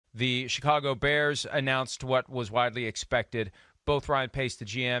The Chicago Bears announced what was widely expected. Both Ryan Pace, the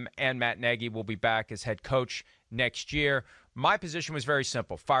GM, and Matt Nagy will be back as head coach next year. My position was very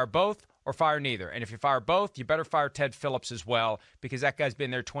simple. Fire both or fire neither. And if you fire both, you better fire Ted Phillips as well, because that guy's been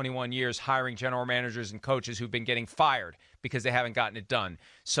there 21 years hiring general managers and coaches who've been getting fired because they haven't gotten it done.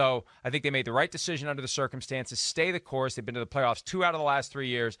 So I think they made the right decision under the circumstances. Stay the course. They've been to the playoffs 2 out of the last 3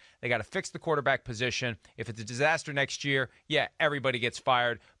 years. They got to fix the quarterback position. If it's a disaster next year, yeah, everybody gets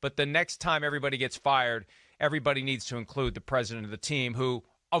fired. But the next time everybody gets fired, everybody needs to include the president of the team, who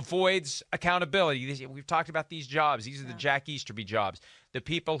avoids accountability. We've talked about these jobs. These are the Jack Easterby jobs. The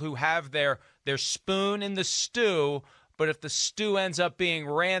people who have their spoon in the stew, but if the stew ends up being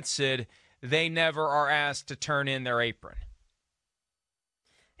rancid, they never are asked to turn in their apron.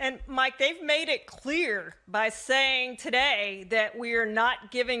 And, Mike, they've made it clear by saying today that we are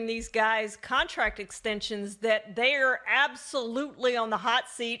not giving these guys contract extensions, that they are absolutely on the hot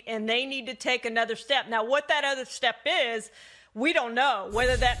seat and they need to take another step. Now, what that other step is, we don't know.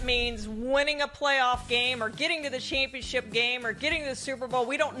 Whether that means winning a playoff game or getting to the championship game or getting to the Super Bowl,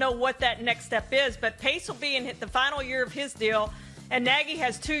 we don't know what that next step is. But Pace will be in the final year of his deal, and Nagy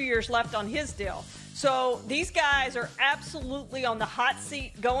has 2 years left on his deal. So these guys are absolutely on the hot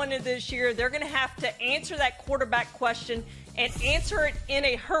seat going into this year. They're going to have to answer that quarterback question and answer it in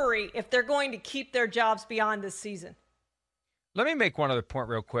a hurry if they're going to keep their jobs beyond this season. Let me make one other point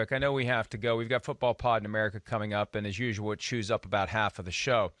real quick. I know we have to go. We've got Football Pod in America coming up, and as usual, it chews up about half of the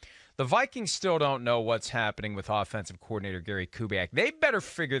show. The Vikings still don't know what's happening with offensive coordinator Gary Kubiak. They better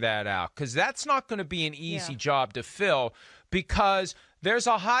figure that out, because that's not going to be an easy job to fill, because there's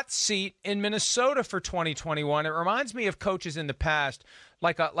a hot seat in Minnesota for 2021. It reminds me of coaches in the past,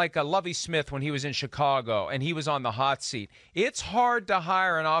 like a Lovie Smith when he was in Chicago and he was on the hot seat. It's hard to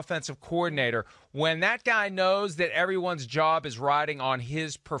hire an offensive coordinator when that guy knows that everyone's job is riding on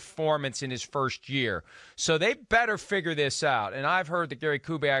his performance in his first year. So they better figure this out. And I've heard that Gary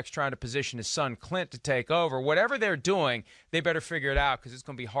Kubiak's trying to position his son Clint to take over. Whatever they're doing, they better figure it out, because it's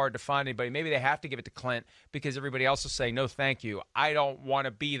going to be hard to find anybody. Maybe they have to give it to Clint because everybody else will say, no, thank you. I don't want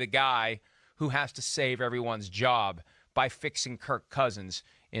to be the guy who has to save everyone's job by fixing Kirk Cousins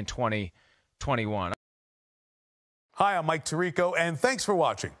in 2021. Hi, I'm Mike Tirico, and thanks for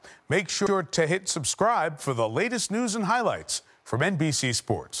watching. Make sure to hit subscribe for the latest news and highlights from NBC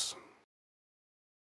Sports.